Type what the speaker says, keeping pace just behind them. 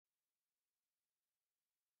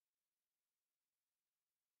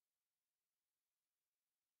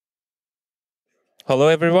Hello,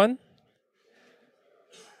 everyone.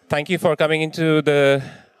 Thank you for coming into the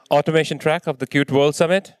automation track of the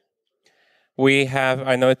QtWS17.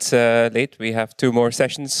 I know it's late, we have 2 more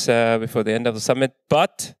sessions before the end of the summit,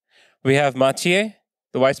 but we have Maciej,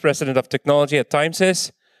 the Vice President of Technology at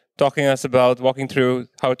TimeSys, walking through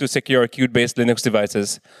how to secure Qt-based Linux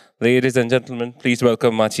devices. Ladies and gentlemen, please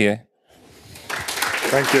welcome Maciej.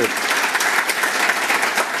 Thank you.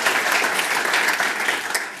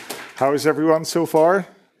 How is everyone so far?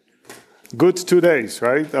 Good 2 days,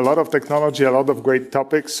 right? A lot of technology, a lot of great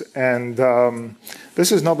topics, and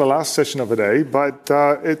this is not the last session of the day, but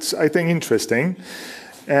it's, I think, interesting.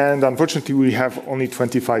 And unfortunately, we have only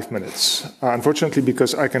 25 minutes. Unfortunately,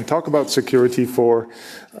 because I can talk about security for,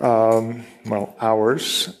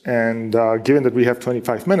 hours, and given that we have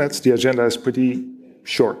 25 minutes, the agenda is pretty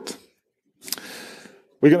short.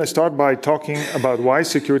 We're going to start by talking about why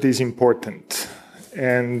security is important.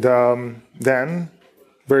 And then,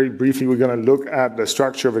 very briefly, we're going to look at the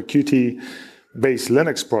structure of a Qt-based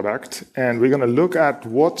Linux product, and we're going to look at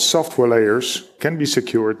what software layers can be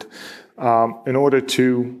secured in order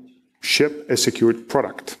to ship a secured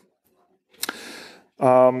product.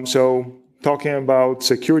 So, talking about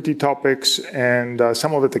security topics and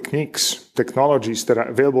some of the technologies that are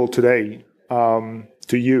available today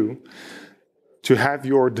to you, to have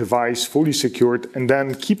your device fully secured and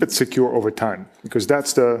then keep it secure over time. Because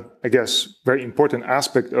that's the, I guess, very important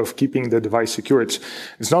aspect of keeping the device secure. It's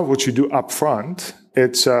not what you do up front,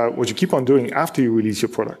 it's what you keep on doing after you release your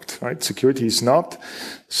product, right? Security is not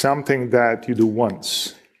something that you do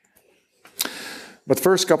once. But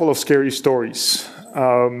first, a couple of scary stories.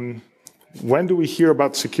 When do we hear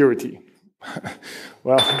about security?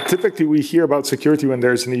 Well, typically we hear about security when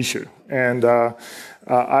there's an issue. And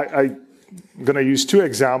I'm going to use 2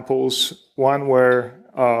 examples. One where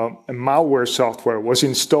a malware software was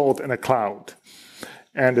installed in a cloud.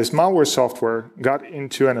 And this malware software got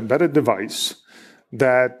into an embedded device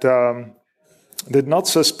that did not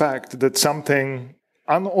suspect that something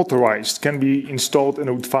unauthorized can be installed in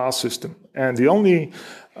a root file system. And the only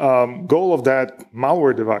goal of that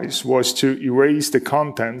malware device was to erase the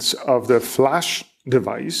contents of the flash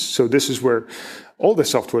device. So this is where all the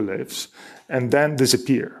software lives, and then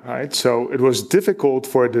disappear, right? So it was difficult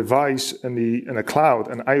for a device in a cloud,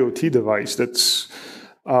 an IoT device that's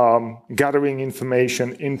gathering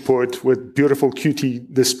information input with beautiful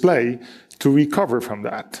Qt display to recover from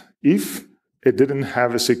that if it didn't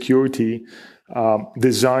have a security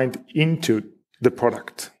designed into the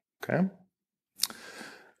product, okay?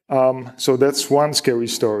 So that's one scary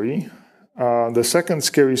story. The second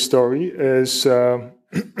scary story is,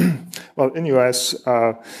 well, in US,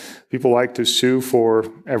 people like to sue for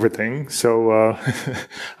everything. So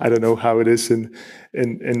I don't know how it is in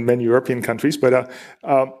many European countries, but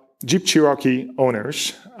Jeep Cherokee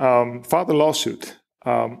owners filed a lawsuit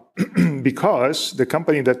because the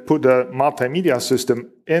company that put the multimedia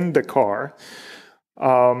system in the car,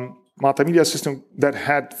 multimedia system that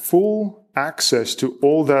had full access to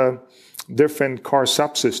all the different car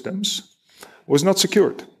subsystems, was not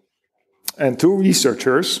secured. And 2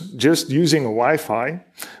 researchers, just using a Wi-Fi,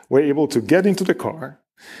 were able to get into the car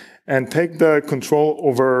and take the control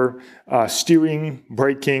over steering,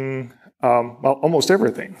 braking, well, almost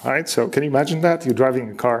everything, right? So can you imagine that? You're driving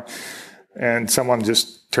a car and someone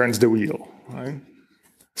just turns the wheel, right?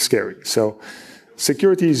 Scary. So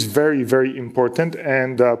security is very, very important,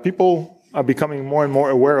 and people are becoming more and more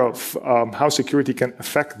aware of how security can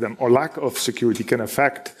affect them, or lack of security can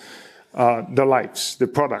affect their lives, the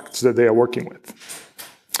products that they are working with.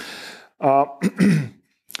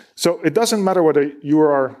 So it doesn't matter whether you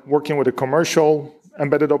are working with a commercial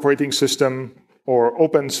embedded operating system or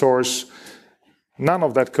open source, none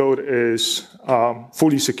of that code is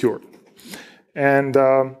fully secure. And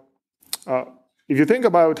if you think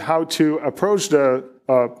about how to approach the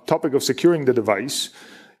topic of securing the device,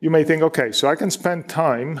 you may think, okay, so I can spend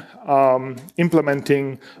time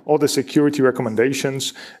implementing all the security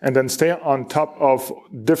recommendations and then stay on top of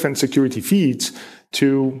different security feeds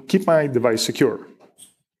to keep my device secure.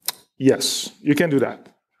 Yes, you can do that,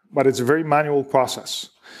 but it's a very manual process.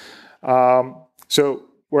 So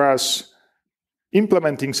whereas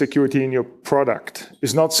implementing security in your product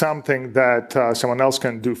is not something that someone else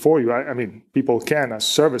can do for you, I mean, people can as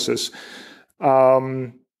services,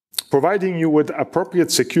 providing you with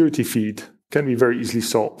appropriate security feed can be very easily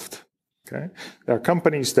solved. Okay? There are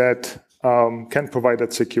companies that can provide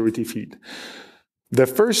that security feed. The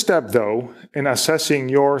first step, though, in assessing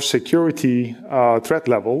your security threat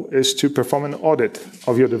level is to perform an audit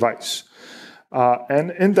of your device.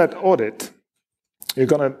 And in that audit, you're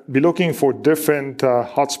going to be looking for different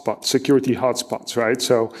hotspots, security hotspots, right?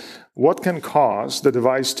 So what can cause the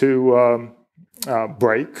device to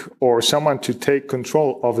break or someone to take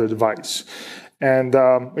control of the device? And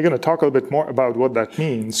we're going to talk a little bit more about what that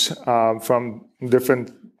means from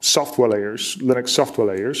different software layers, Linux software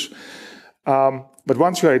layers. But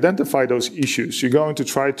once you identify those issues, you're going to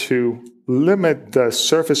try to limit the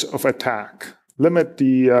surface of attack, limit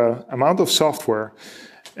the amount of software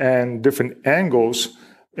and different angles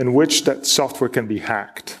in which that software can be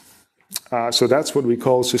hacked. So that's what we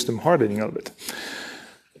call system hardening of it.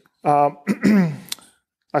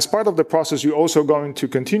 As part of the process, you're also going to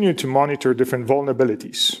continue to monitor different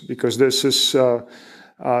vulnerabilities, because this is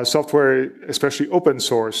software, especially open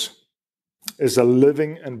source, is a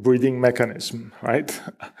living and breathing mechanism, right?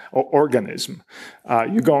 Or organism.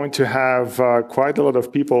 You're going to have quite a lot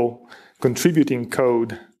of people contributing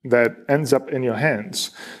code that ends up in your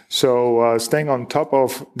hands. So staying on top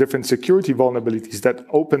of different security vulnerabilities that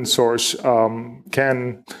open source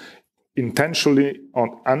can intentionally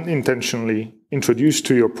or unintentionally introduce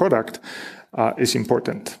to your product is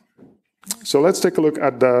important. So let's take a look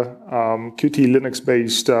at the Qt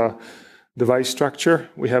Linux-based device structure.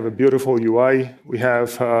 We have a beautiful UI. We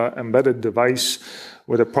have embedded device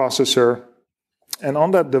with a processor. And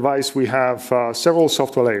on that device, we have several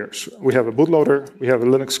software layers. We have a bootloader, we have a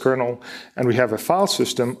Linux kernel, and we have a file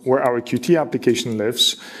system where our Qt application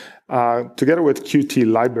lives, together with Qt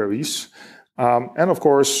libraries, and of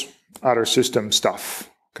course, other system stuff,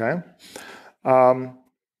 okay?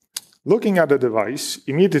 Looking at the device,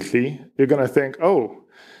 immediately, you're going to think, oh,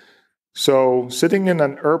 so sitting in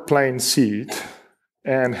an airplane seat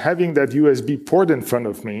and having that USB port in front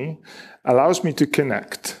of me allows me to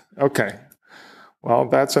connect. Okay, well,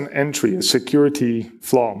 that's an entry, a security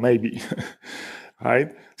flaw, maybe,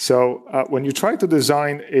 right? So when you try to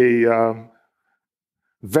design a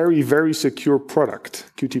very, very secure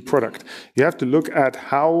product, Qt product, you have to look at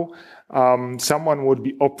how someone would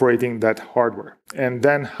be operating that hardware, and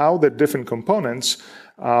then how the different components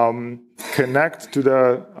connect to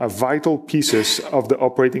the vital pieces of the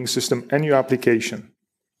operating system and your application.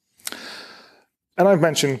 And I've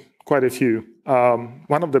mentioned quite a few.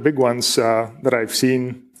 One of the big ones that I've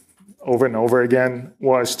seen over and over again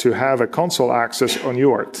was to have a console access on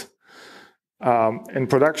UART. In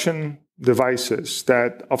production devices,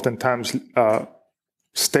 that oftentimes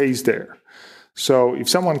stays there. So if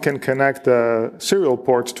someone can connect a serial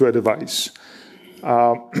port to a device,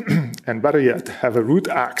 and better yet, have a root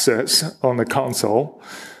access on the console,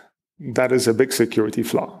 that is a big security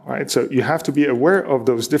flaw, right? So you have to be aware of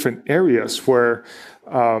those different areas where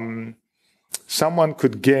someone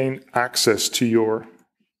could gain access to your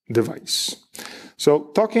device.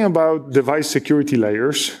 So talking about device security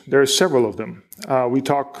layers, there are several of them. We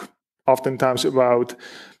talk oftentimes about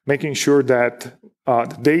making sure that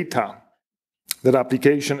the data that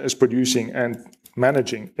application is producing and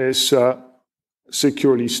managing is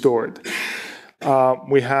securely stored.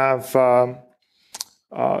 We have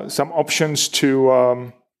some options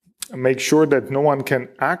to make sure that no one can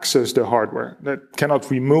access the hardware, that cannot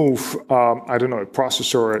remove, I don't know, a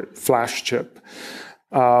processor or a flash chip.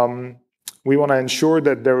 We want to ensure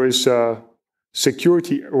that there is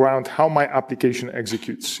security around how my application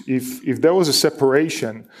executes. If there was a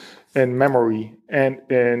separation in memory and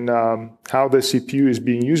in how the CPU is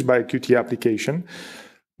being used by a Qt application,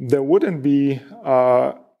 there wouldn't be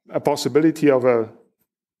a possibility of a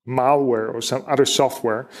malware or some other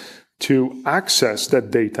software to access that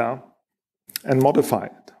data and modify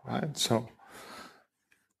it, right? So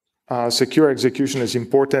secure execution is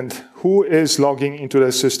important. Who is logging into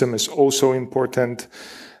the system is also important.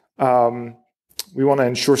 We want to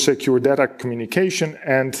ensure secure data communication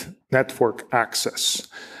and network access.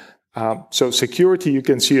 So security, you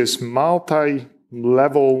can see, is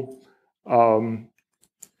multi-level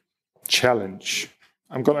challenge.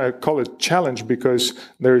 I'm going to call it challenge because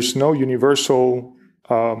there is no universal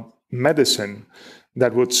medicine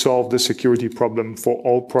that would solve the security problem for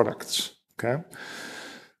all products, okay?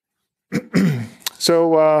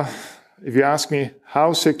 So if you ask me,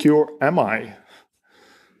 how secure am I?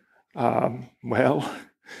 Well,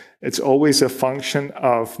 it's always a function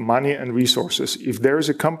of money and resources. If there is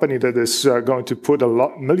a company that is going to put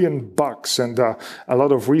 $1 million and a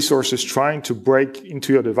lot of resources trying to break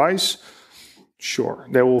into your device, sure,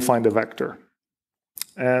 they will find a vector.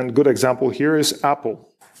 And a good example here is Apple.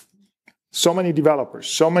 So many developers,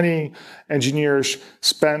 so many engineers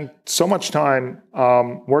spend so much time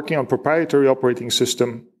working on proprietary operating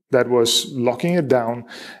system that was locking it down.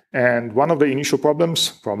 And one of the initial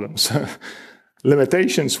problems,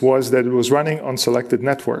 limitations was that it was running on selected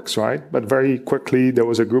networks, right? But very quickly, there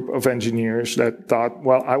was a group of engineers that thought,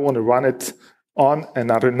 well, I want to run it on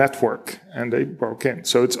another network, and they broke in.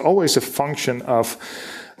 So it's always a function of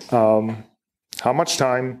how much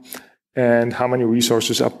time and how many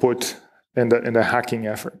resources are put in the hacking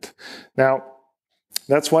effort. Now,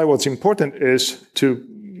 that's why what's important is to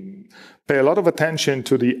pay a lot of attention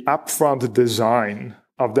to the upfront design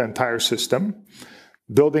of the entire system,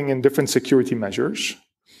 building in different security measures,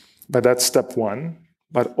 but that's step one.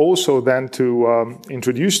 But also then to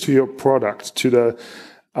introduce to your product, to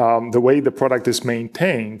the way the product is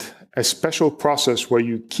maintained, a special process where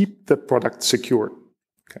you keep the product secure.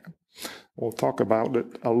 Okay. We'll talk about it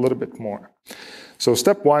a little bit more. So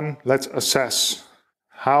step one, let's assess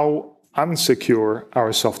how unsecure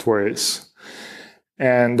our software is.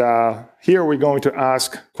 And here we're going to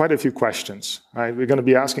ask quite a few questions, right? We're going to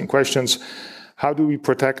be asking questions: how do we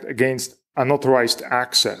protect against unauthorized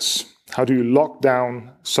access? How do you lock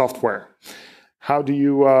down software? How do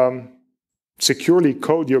you securely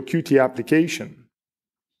code your Qt application?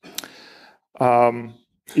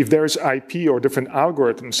 If there's IP or different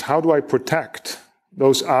algorithms, how do I protect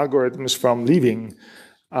those algorithms from leaving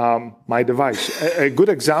my device? A good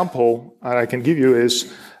example I can give you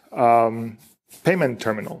is payment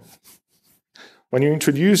terminal. When you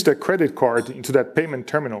introduce the credit card into that payment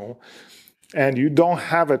terminal and you don't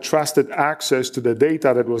have a trusted access to the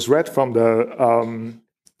data that was read from the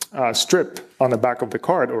strip on the back of the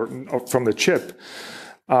card or from the chip,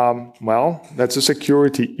 well, that's a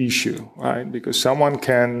security issue, right? Because someone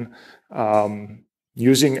can,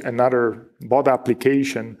 using another bot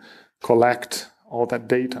application, collect all that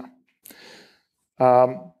data.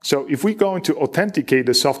 So if we're going to authenticate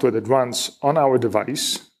the software that runs on our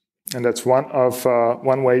device, and that's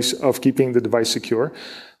one ways of keeping the device secure,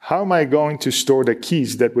 how am I going to store the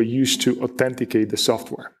keys that were used to authenticate the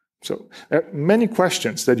software? So many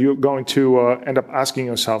questions that you're going to end up asking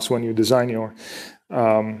yourselves when you design your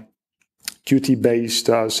Qt-based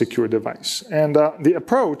secure device. And the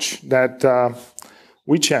approach that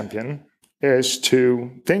we champion is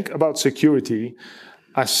to think about security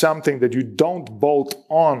as something that you don't bolt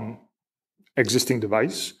on existing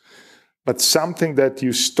device, but something that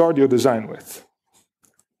you start your design with.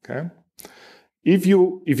 Okay? If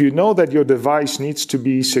you know that your device needs to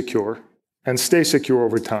be secure and stay secure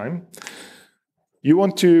over time, you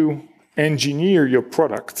want to engineer your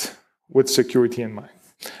product with security in mind.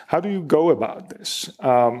 How do you go about this?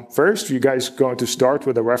 First, you guys are going to start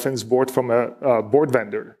with a reference board from a board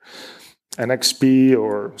vendor, an XP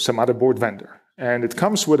or some other board vendor. And it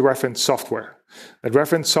comes with reference software. That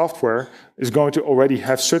reference software is going to already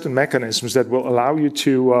have certain mechanisms that will allow you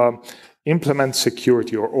to implement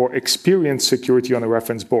security or experience security on a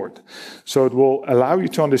reference board. So it will allow you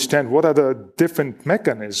to understand what are the different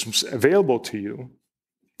mechanisms available to you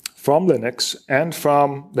from Linux and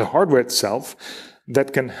from the hardware itself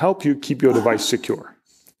that can help you keep your device secure.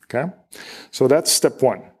 Okay? So that's step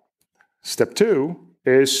one. Step two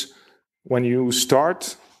is when you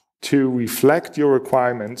start to reflect your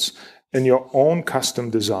requirements in your own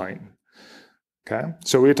custom design. Okay?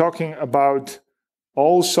 So we're talking about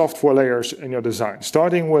all software layers in your design,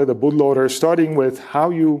 starting with a bootloader, starting with how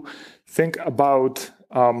you think about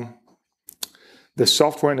the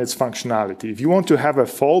software and its functionality. If you want to have a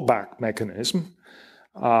fallback mechanism,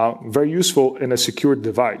 very useful in a secured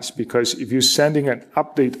device, because if you're sending an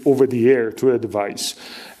update over the air to a device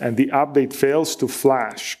and the update fails to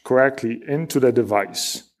flash correctly into the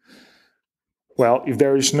device, well, if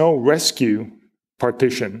there is no rescue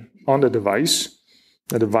partition on the device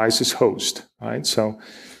is host, right? So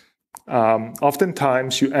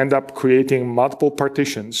oftentimes you end up creating multiple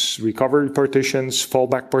partitions, recovery partitions,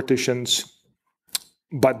 fallback partitions,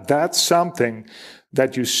 but that's something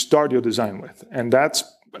that you start your design with. And that's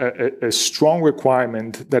a strong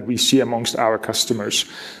requirement that we see amongst our customers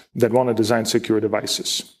that want to design secure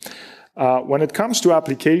devices. When it comes to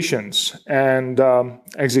applications and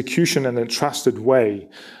execution in a trusted way,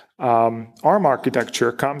 ARM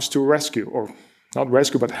architecture comes to rescue, or not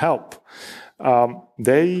rescue, but help.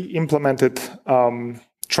 They implemented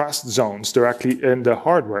trust zones directly in the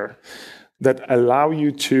hardware that allow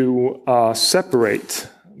you to separate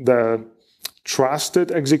the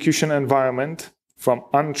trusted execution environment from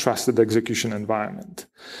untrusted execution environment.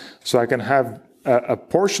 So I can have a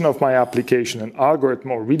portion of my application, an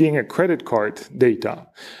algorithm, or reading a credit card data,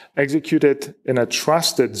 executed in a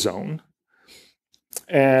trusted zone,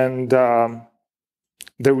 and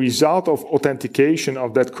the result of authentication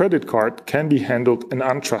of that credit card can be handled in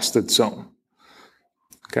untrusted zone.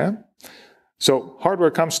 Okay, so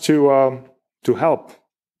hardware comes to help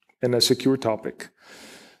in a secure topic.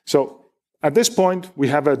 So at this point, we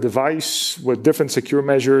have a device with different secure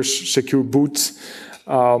measures, secure boot.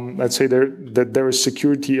 Let's say that there is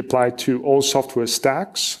security applied to all software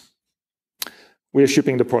stacks. We are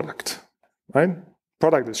shipping the product, right?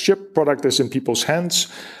 Product is shipped, product is in people's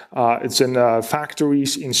hands. It's in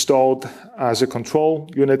factories installed as a control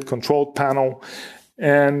unit, control panel.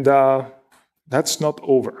 And that's not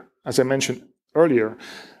over. As I mentioned earlier,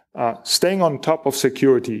 staying on top of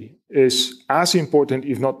security is as important,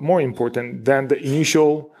 if not more important, than the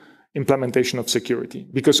initial implementation of security.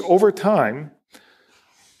 Because over time,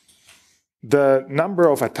 the number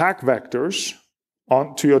of attack vectors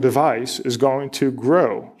onto your device is going to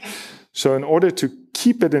grow. So in order to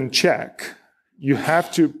keep it in check, you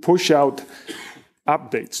have to push out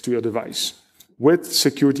updates to your device with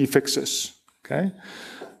security fixes. Okay?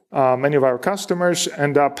 Many of our customers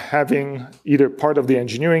end up having either part of the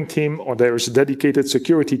engineering team or there is a dedicated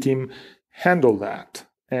security team handle that.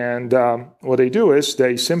 And what they do is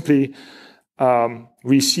they simply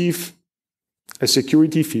receive a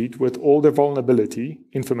security feed with all the vulnerability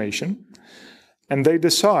information, and they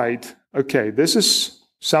decide, okay, this is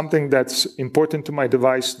something that's important to my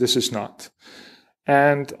device, this is not.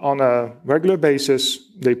 And on a regular basis,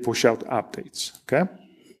 they push out updates, okay?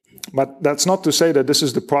 But that's not to say that this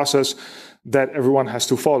is the process that everyone has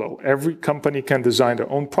to follow. Every company can design their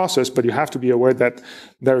own process, but you have to be aware that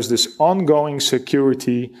there's this ongoing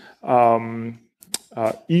security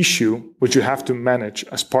issue which you have to manage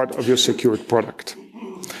as part of your secured product.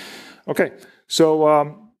 Okay,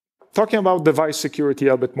 so talking about device security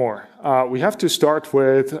a bit more, we have to start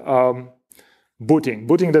with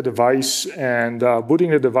booting the device, and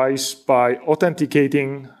booting the device by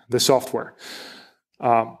authenticating the software.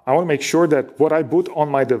 I want to make sure that what I boot on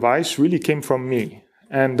my device really came from me,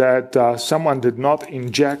 and that someone did not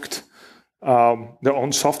inject their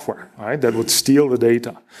own software, right? That would steal the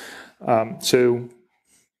data. So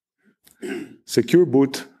secure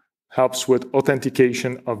boot helps with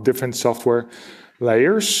authentication of different software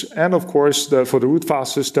layers. And of course, for the root file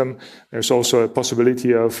system, there's also a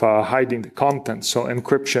possibility of hiding the content. So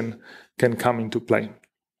encryption can come into play.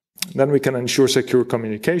 Then we can ensure secure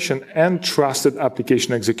communication and trusted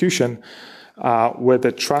application execution with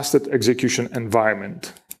a trusted execution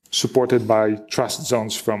environment supported by trust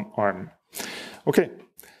zones from ARM. Okay,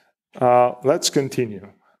 let's continue.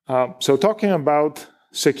 So talking about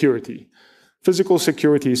security. Physical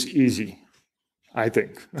security is easy, I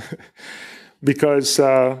think, because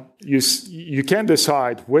you can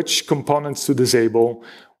decide which components to disable,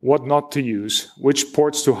 what not to use, which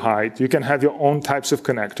ports to hide. You can have your own types of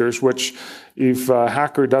connectors, which if a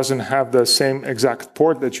hacker doesn't have the same exact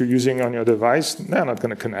port that you're using on your device, they're not going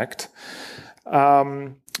to connect.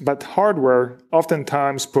 But hardware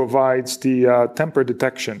oftentimes provides the tamper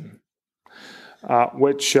detection,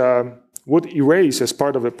 which would erase as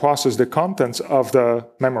part of the process the contents of the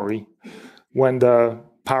memory when the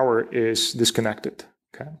power is disconnected.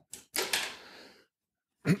 Okay.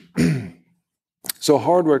 So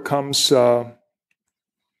hardware comes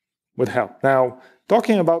with help. Now,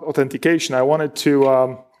 talking about authentication, I wanted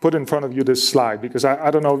to put in front of you this slide because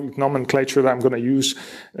I don't know if nomenclature that I'm going to use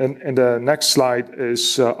in the next slide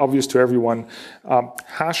is obvious to everyone.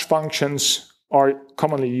 Hash functions are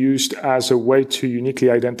commonly used as a way to uniquely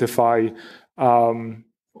identify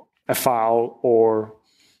a file or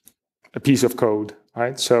a piece of code,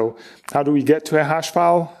 right? So how do we get to a hash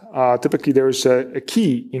file? Typically, there's a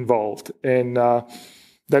key involved in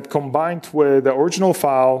that combined with the original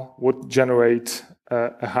file would generate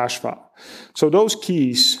a hash file. So those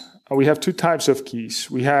keys, we have two types of keys.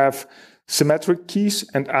 We have symmetric keys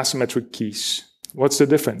and asymmetric keys. What's the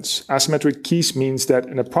difference? Asymmetric keys means that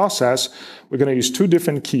in a process, we're going to use two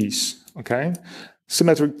different keys, okay?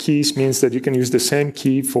 Symmetric keys means that you can use the same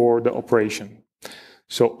key for the operation.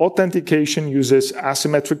 So authentication uses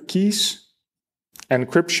asymmetric keys,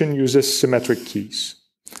 encryption uses symmetric keys.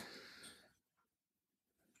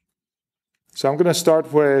 So I'm going to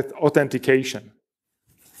start with authentication.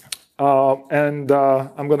 I'm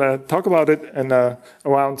going to talk about it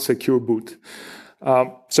around secure boot.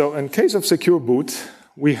 So in case of secure boot,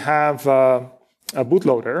 we have a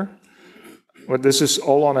bootloader. But this is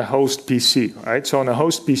all on a host PC, right? So on a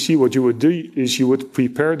host PC, what you would do is you would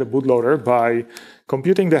prepare the bootloader by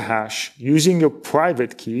computing the hash, using your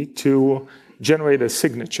private key to generate a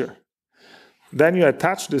signature. Then you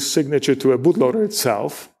attach the signature to a bootloader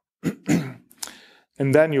itself,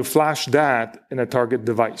 and then you flash that in a target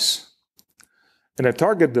device. In a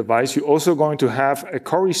target device, you're also going to have a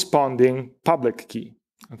corresponding public key,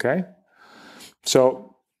 okay?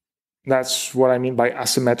 So that's what I mean by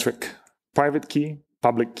asymmetric. Private key,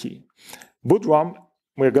 public key. Boot ROM,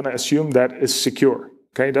 we're going to assume that is secure.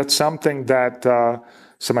 Okay, that's something that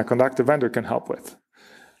semiconductor vendor can help with.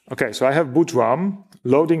 Okay, so I have boot ROM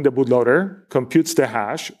loading the bootloader, computes the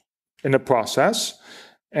hash in the process,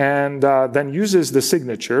 and then uses the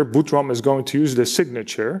signature. Boot ROM is going to use the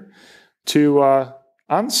signature to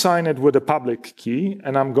unsign it with a public key,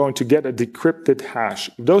 and I'm going to get a decrypted hash.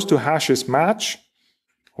 If those two hashes match,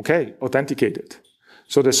 okay, authenticate it.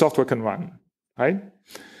 So the software can run, right?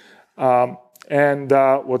 And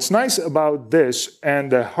what's nice about this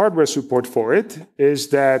and the hardware support for it is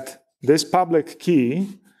that this public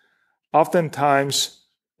key oftentimes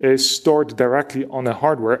is stored directly on the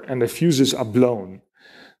hardware and the fuses are blown.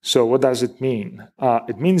 So what does it mean?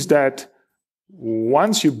 It means that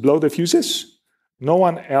once you blow the fuses, no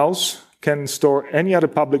one else can store any other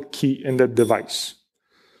public key in the device.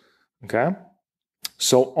 Okay?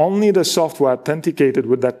 So only the software authenticated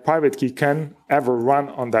with that private key can ever run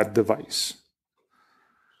on that device.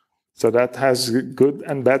 So that has good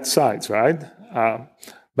and bad sides, right?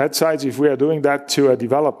 Bad sides if we are doing that to a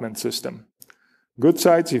development system. Good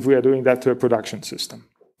sides if we are doing that to a production system.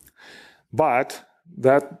 But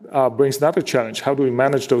that brings another challenge. How do we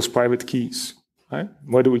manage those private keys? Right?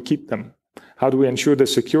 Where do we keep them? How do we ensure the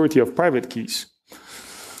security of private keys?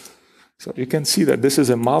 So you can see that this is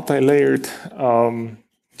a multi-layered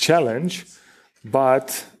challenge,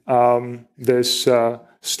 but this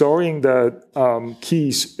storing the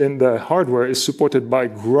keys in the hardware is supported by a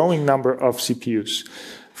growing number of CPUs.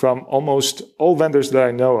 From almost all vendors that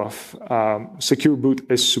I know of, Secure Boot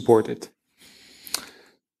is supported.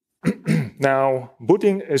 Now,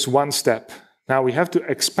 booting is one step. Now we have to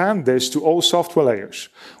expand this to all software layers.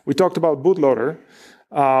 We talked about bootloader.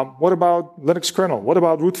 What about Linux kernel? What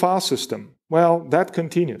about root file system? Well, that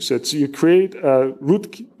continues. You create a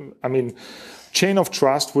chain of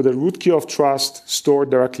trust with a root key of trust stored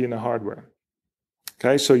directly in the hardware.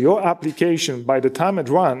 Okay, so your application, by the time it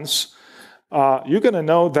runs, you're going to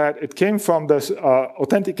know that it came from this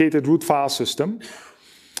authenticated root file system.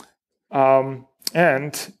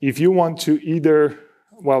 And if you want to either,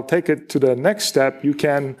 take it to the next step, you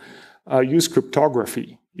can use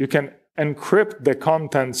cryptography. You can encrypt the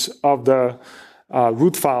contents of the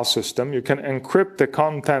root file system. You can encrypt the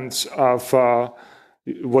contents of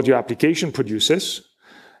what your application produces.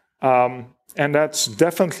 And that's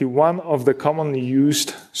definitely one of the commonly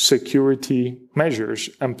used security measures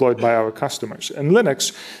employed by our customers. In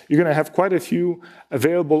Linux, you're going to have quite a few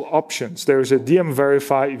available options. There's a DM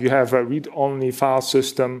verify if you have a read-only file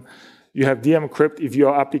system. You have DM encrypt if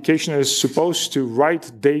your application is supposed to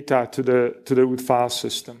write data to the root file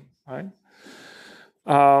system, right?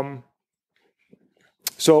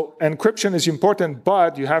 So encryption is important,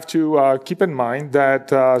 but you have to keep in mind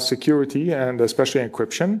that security, and especially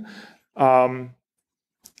encryption,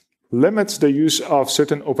 limits the use of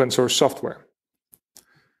certain open source software.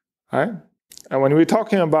 Right? And when we're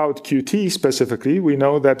talking about Qt specifically, we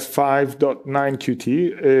know that 5.9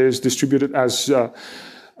 Qt is distributed as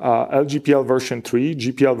LGPL version 3,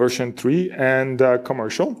 GPL version 3, and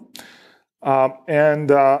commercial.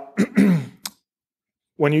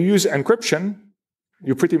 When you use encryption,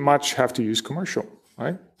 you pretty much have to use commercial,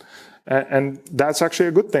 right? And that's actually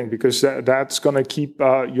a good thing because that's going to keep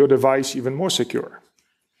your device even more secure.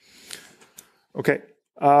 Okay,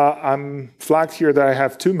 I'm flagged here that I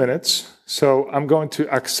have 2 minutes, so I'm going to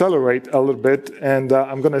accelerate a little bit, and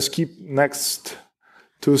I'm going to skip next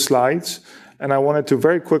 2 slides. And I wanted to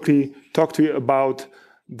very quickly talk to you about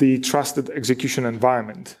the trusted execution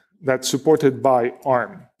environment that's supported by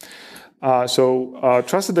ARM.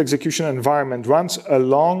 Trusted execution environment runs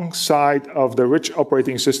alongside of the rich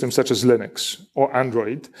operating systems such as Linux or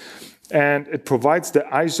Android, and it provides the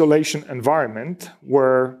isolation environment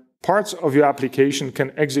where parts of your application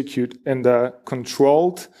can execute in the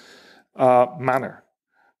controlled manner.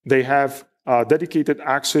 They have dedicated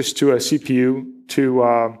access to a CPU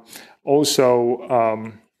to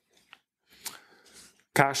also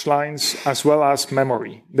cache lines as well as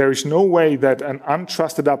memory. There is no way that an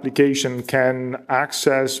untrusted application can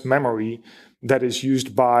access memory that is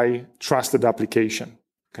used by trusted application.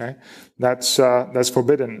 Okay, that's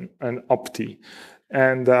forbidden in Opti.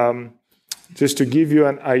 And just to give you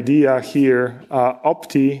an idea here,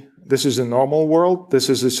 Opti, this is a normal world, this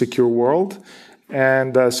is a secure world,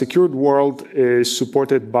 and a secured world is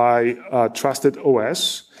supported by Trusted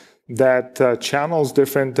OS that channels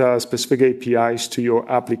different specific APIs to your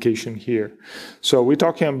application here. So we're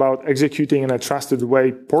talking about executing in a trusted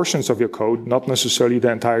way portions of your code, not necessarily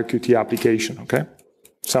the entire Qt application, okay?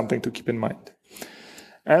 Something to keep in mind.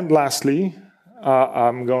 And lastly,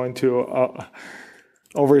 I'm going to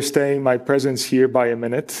overstaying my presence here by a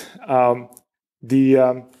minute.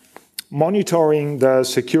 Monitoring the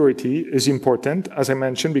security is important, as I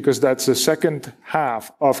mentioned, because that's the second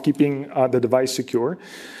half of keeping the device secure.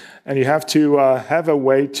 And you have to have a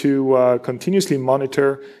way to continuously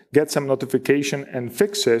monitor, get some notification and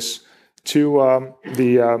fixes to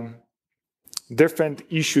the different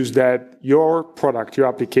issues that your product, your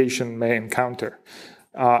application may encounter.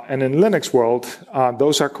 And in Linux world,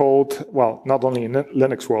 those are called, well, not only in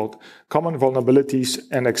Linux world, common vulnerabilities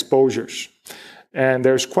and exposures. And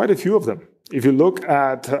there's quite a few of them. If you look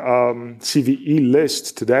at CVE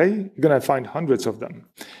lists today, you're going to find hundreds of them.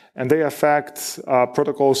 And they affect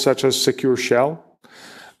protocols such as Secure Shell,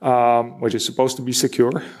 which is supposed to be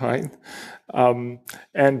secure, right? And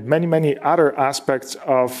many, many other aspects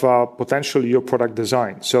of potentially your product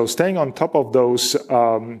design. So staying on top of those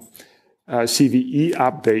CVE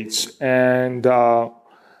updates and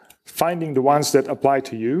finding the ones that apply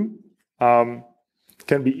to you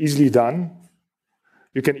can be easily done.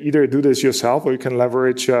 You can either do this yourself or you can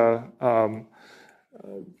leverage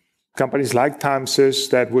companies like TimeSys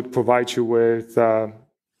that would provide you with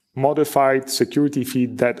modified security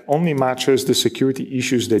feed that only matches the security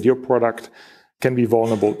issues that your product can be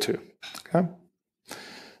vulnerable to. Okay?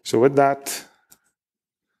 So with that,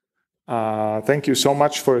 thank you so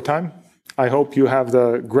much for your time. I hope you have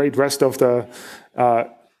the great rest of the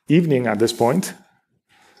evening at this point.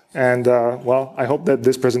 And well, I hope that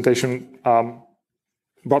this presentation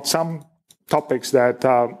brought some topics that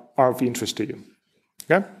are of interest to you.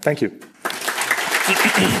 Okay? Thank you.